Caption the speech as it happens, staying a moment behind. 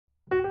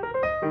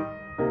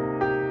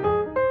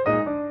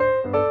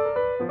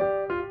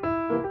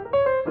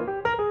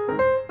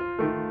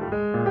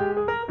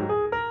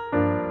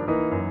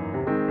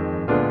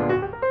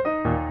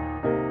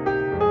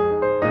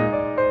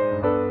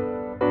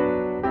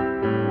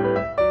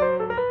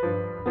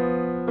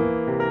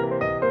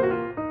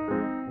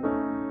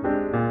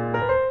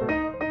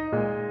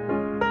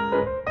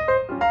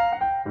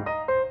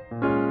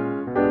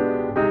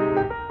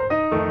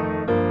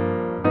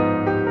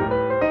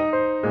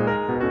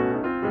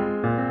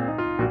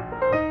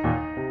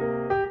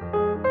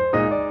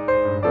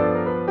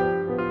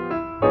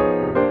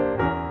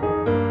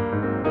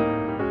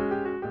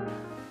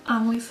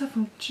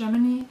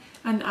Germany,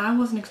 and I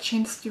was an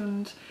exchange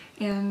student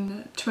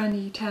in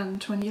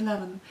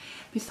 2010-2011.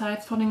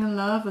 Besides falling in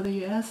love with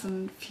the US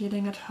and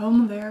feeling at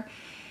home there,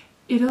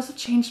 it also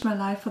changed my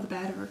life for the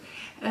better.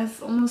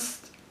 As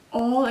almost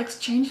all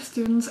exchange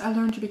students, I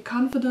learned to be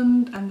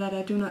confident and that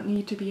I do not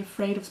need to be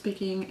afraid of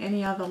speaking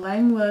any other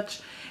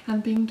language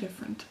and being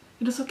different.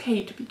 It is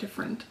okay to be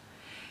different.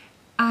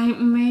 I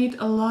made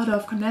a lot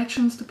of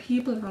connections to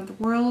people around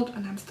the world,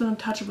 and I'm still in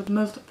touch with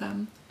most of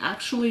them.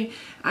 Actually,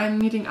 I'm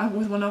meeting up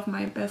with one of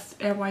my best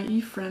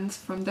RYE friends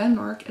from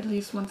Denmark at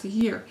least once a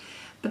year.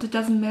 But it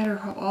doesn't matter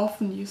how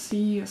often you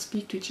see or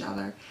speak to each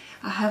other.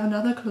 I have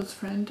another close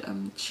friend,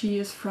 she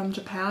is from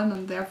Japan,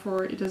 and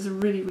therefore it is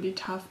really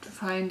tough to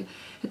find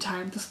a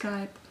time to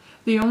Skype.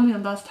 The only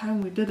and last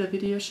time we did a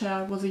video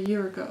chat was a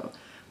year ago.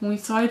 When we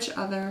saw each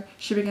other,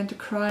 she began to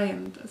cry,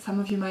 and some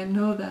of you might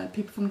know that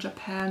people from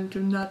Japan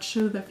do not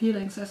show their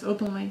feelings as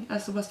openly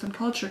as the Western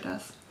culture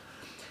does.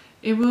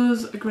 It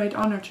was a great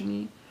honor to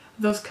me.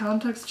 Those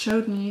contacts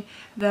showed me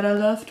that I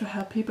love to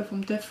help people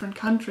from different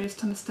countries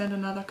to understand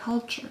another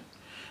culture.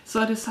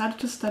 So I decided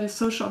to study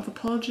social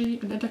anthropology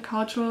and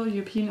intercultural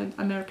European and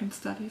American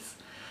studies.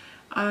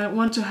 I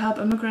want to help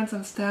immigrants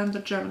understand the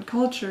German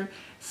culture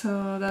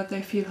so that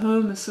they feel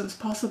home as soon as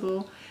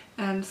possible,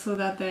 and so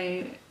that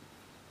the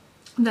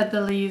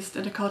least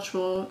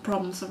intercultural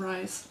problems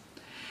arise.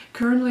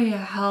 Currently, I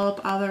help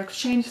other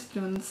exchange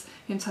students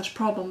in such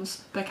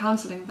problems by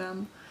counseling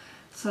them.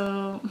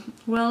 So,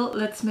 well,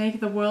 let's make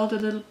the world a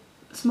little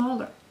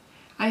smaller.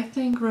 I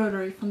thank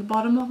Rotary from the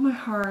bottom of my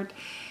heart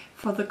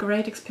for the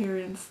great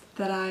experience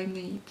that I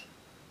made.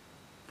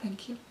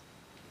 Thank you.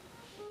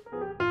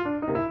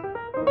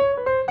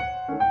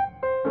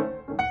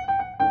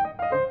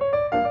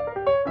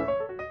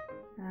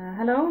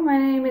 Hello, my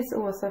name is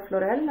Åsa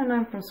Florell and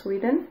I'm from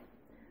Sweden.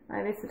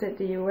 I visited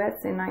the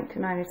US in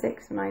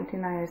 1996 and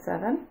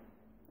 1997.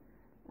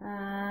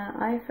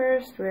 I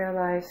first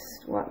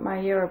realized what my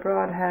year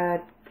abroad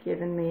had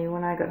given me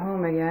when I got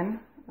home again.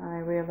 I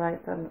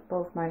realized that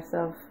both my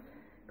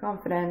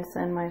self-confidence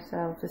and my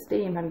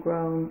self-esteem had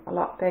grown a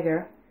lot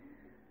bigger.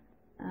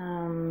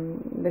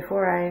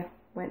 Before I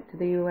went to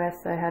the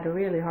US, I had a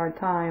really hard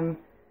time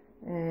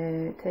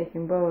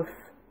taking both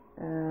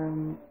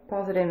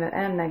positive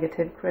and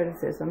negative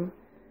criticism,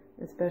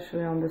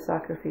 especially on the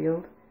soccer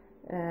field.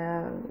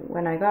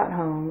 When I got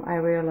home, I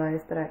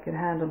realized that I could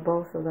handle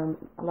both of them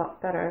a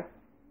lot better.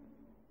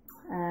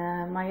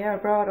 My year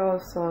abroad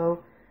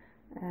also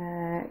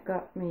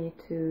got me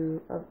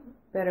to a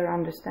better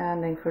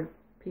understanding for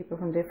people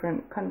from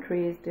different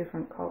countries,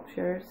 different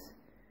cultures,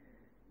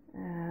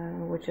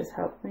 which has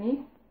helped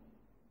me.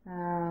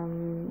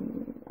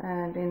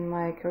 And in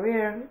my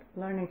career,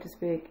 learning to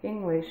speak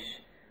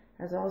English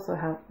has also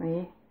helped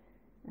me.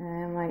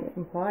 My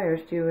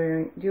employers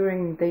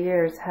during the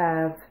years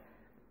have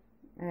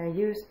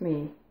used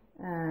me,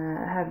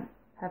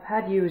 have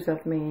had use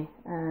of me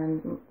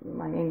and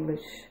my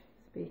English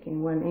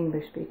speaking when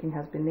English speaking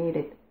has been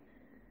needed.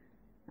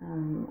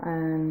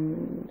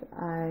 And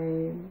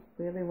I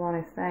really want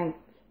to thank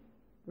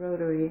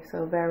Rotary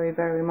so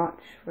very much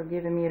for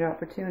giving me the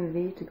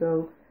opportunity to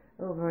go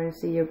over and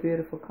see your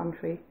beautiful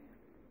country.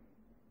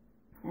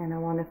 And I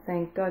want to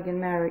thank Doug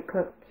and Mary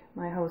Cook,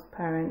 my host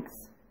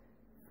parents,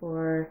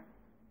 for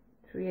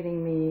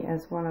treating me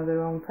as one of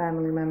their own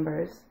family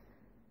members,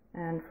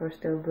 and for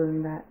still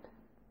doing that.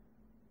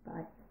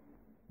 Bye.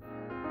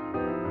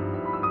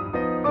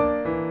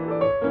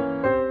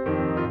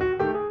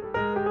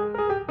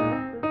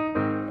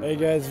 Hey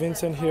guys,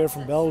 Vincent here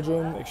from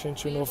Belgium, exchange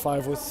student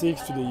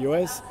 0506 to the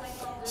US.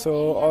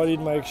 So how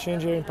did my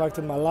exchange year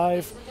impacted my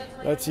life?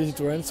 That's easy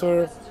to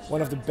answer.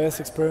 One of the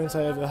best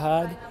experiences I ever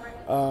had.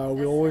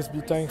 We'll always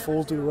be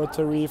thankful to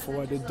Rotary for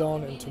what they've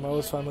done, and to my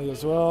host family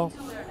as well.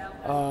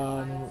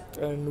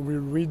 And we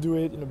redo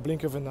it in a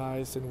blink of an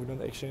eye, and we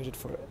don't exchange it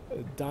for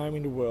a dime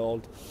in the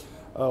world.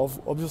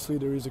 Obviously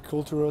there is a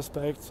cultural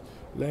aspect,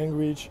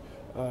 language,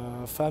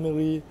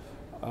 family,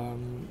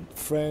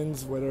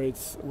 friends, whether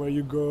it's where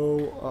you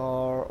go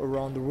or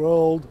around the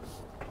world.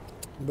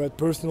 But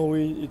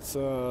personally, it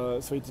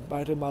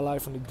impacted my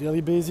life on a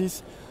daily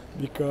basis,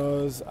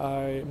 because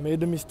I made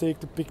the mistake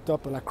to pick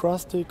up a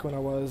lacrosse stick when I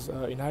was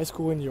in high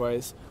school in the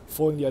US,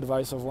 following the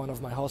advice of one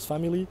of my host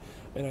family,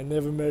 and I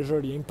never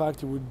measured the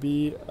impact it would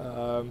be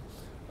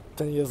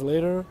 10 years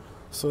later.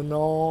 So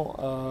now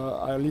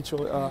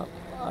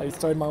I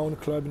started my own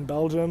club in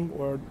Belgium,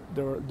 where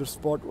the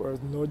sport was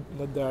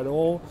not there at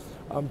all.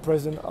 I'm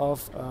president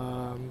of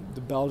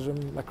the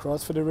Belgian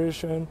Lacrosse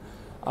Federation.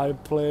 I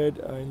played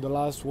in the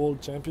last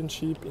World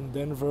Championship in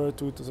Denver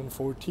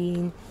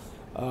 2014.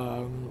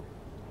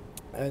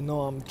 And now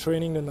I'm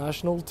training the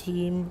national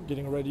team,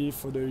 getting ready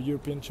for the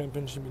European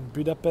Championship in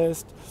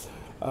Budapest.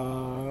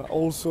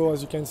 Also,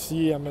 as you can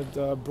see, I'm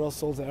at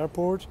Brussels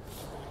airport.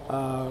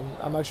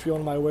 I'm actually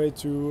on my way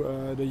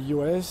to the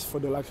US for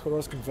the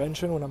Lacrosse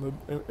convention when I'm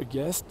a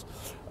guest.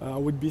 I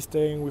would be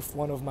staying with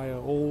one of my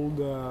old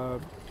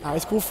high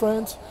school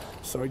friends,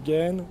 so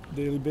again,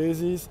 daily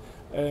basis.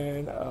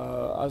 And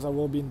as I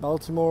will be in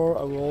Baltimore,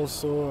 I will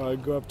also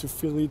go up to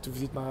Philly to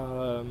visit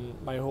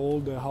my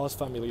old house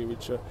family,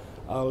 which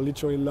I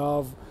literally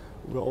love.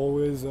 Will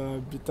always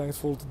be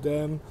thankful to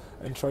them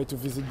and try to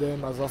visit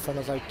them as often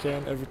as I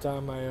can every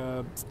time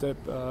I step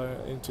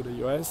into the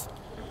US.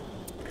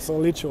 So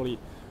literally,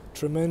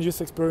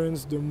 tremendous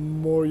experience. The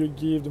more you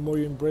give, the more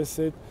you embrace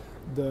it,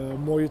 the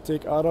more you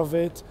take out of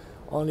it.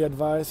 Only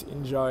advice,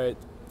 enjoy it.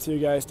 See you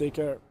guys, take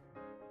care.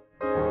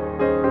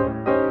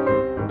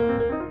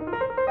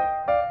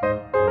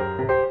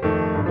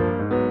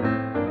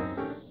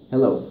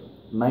 Hello,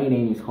 my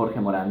name is Jorge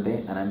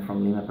Morante and I'm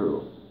from Lima,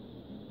 Peru.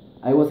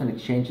 I was an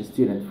exchange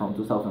student from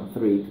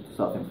 2003 to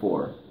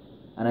 2004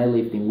 and I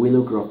lived in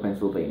Willow Grove,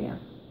 Pennsylvania.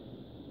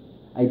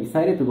 I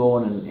decided to go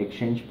on an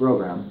exchange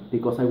program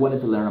because I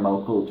wanted to learn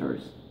about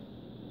cultures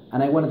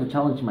and I wanted to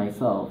challenge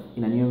myself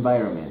in a new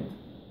environment,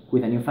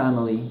 with a new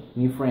family,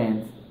 new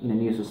friends, in a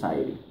new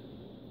society.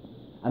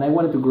 And I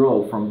wanted to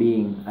grow from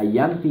being a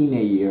young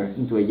teenager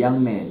into a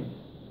young man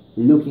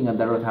looking at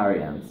the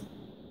Rotarians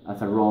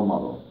as a role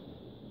model.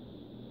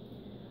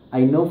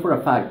 I know for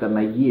a fact that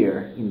my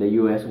year in the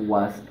US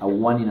was a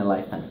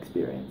one-in-a-lifetime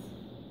experience.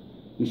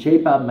 It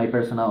shaped up my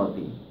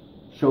personality,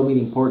 showed me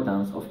the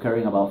importance of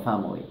caring about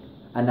family,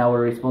 and our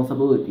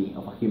responsibility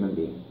of a human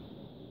being.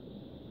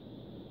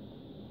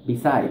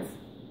 Besides,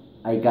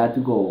 I got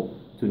to go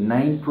to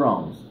 9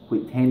 proms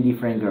with 10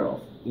 different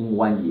girls in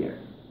 1 year.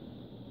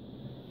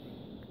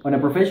 On a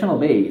professional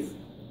base,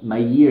 my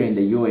year in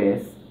the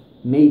US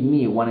made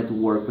me want to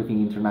work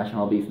within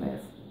international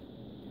business.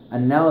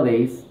 And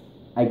nowadays,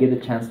 I get a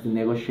chance to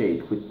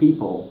negotiate with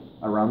people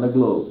around the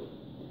globe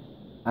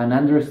and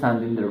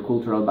understanding their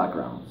cultural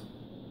backgrounds.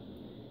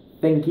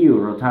 Thank you,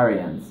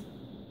 Rotarians,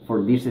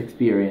 for this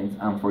experience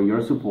and for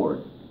your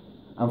support,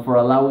 and for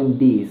allowing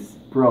this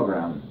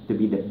program to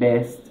be the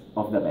best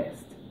of the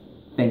best.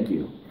 Thank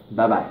you.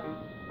 Bye-bye.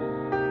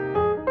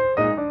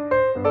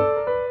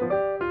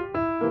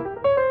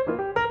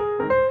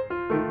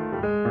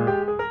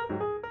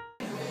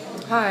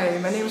 Hi,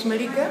 my name is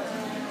Marike.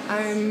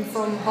 I'm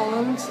from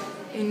Holland.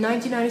 In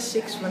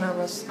 1996, when I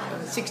was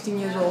 16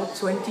 years old,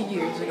 20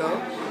 years ago,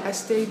 I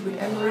stayed with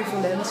Anne-Marie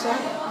Valenza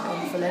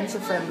and the Valenza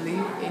family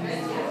in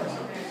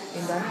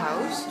their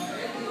house.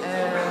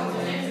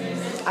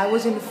 I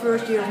was in the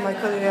first year of my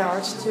culinary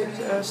arts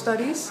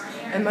studies,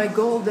 and my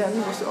goal then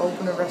was to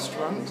open a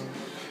restaurant.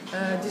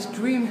 This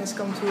dream has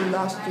come true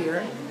last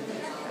year.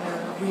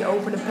 We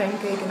opened a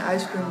pancake and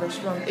ice cream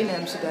restaurant in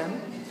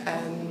Amsterdam,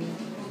 and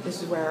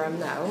this is where I am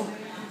now.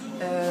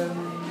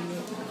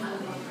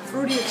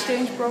 Through the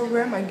exchange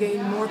program, I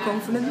gained more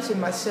confidence in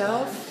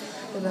myself,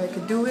 that I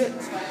could do it.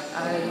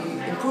 I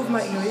improved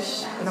my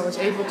English, and I was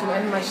able to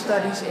end my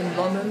studies in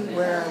London,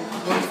 where I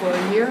worked for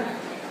a year.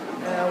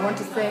 I want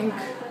to thank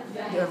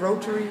the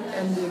Rotary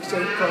and the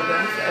exchange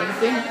program for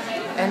everything,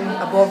 and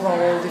above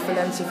all, the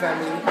Valenza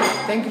family.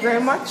 Thank you very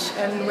much,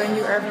 and when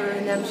you're ever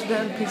in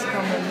Amsterdam, please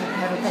come and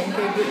have a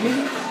pancake with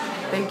me.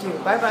 Thank you.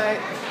 Bye-bye.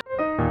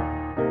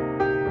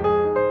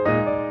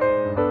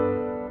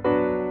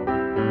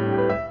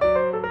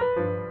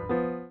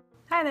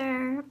 Hi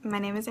there, my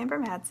name is Amber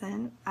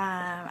Madsen.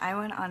 I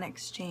went on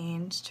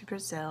exchange to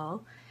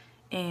Brazil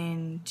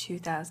in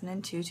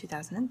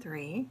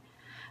 2002-2003.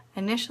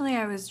 Initially,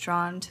 I was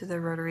drawn to the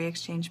Rotary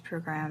Exchange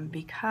program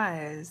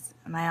because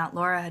my Aunt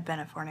Laura had been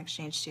a foreign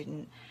exchange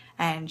student,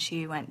 and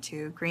she went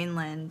to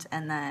Greenland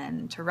and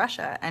then to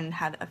Russia and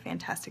had a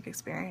fantastic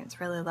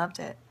experience, really loved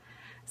it.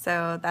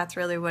 So that's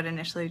really what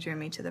initially drew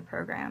me to the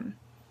program.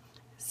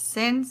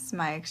 Since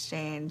my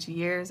exchange,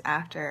 years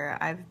after,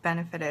 I've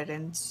benefited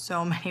in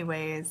so many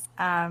ways.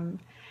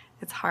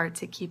 It's hard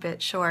to keep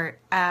it short.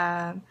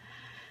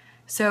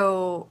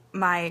 So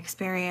my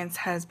experience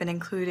has been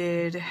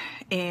included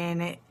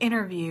in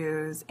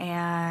interviews,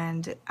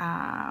 and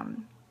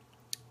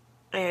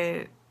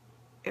it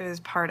was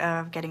part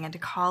of getting into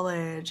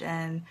college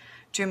and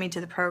drew me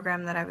to the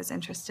program that I was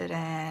interested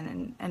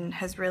in, and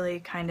has really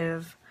kind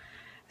of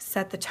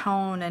set the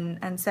tone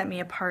and set me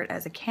apart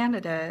as a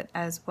candidate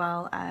as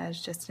well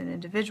as just an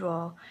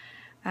individual.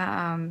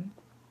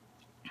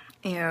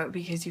 You know,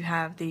 because you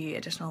have the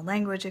additional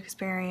language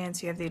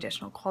experience, you have the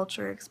additional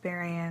culture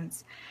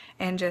experience,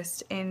 and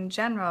just in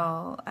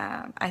general,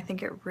 I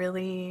think it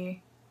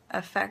really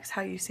affects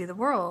how you see the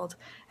world,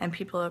 and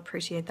people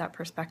appreciate that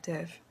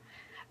perspective.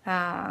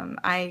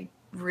 I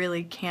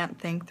really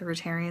can't thank the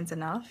Rotarians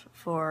enough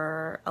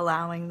for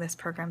allowing this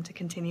program to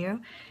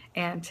continue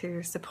and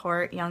to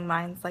support young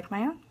minds like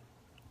my own.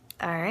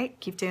 All right,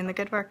 keep doing the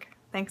good work.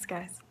 Thanks,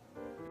 guys.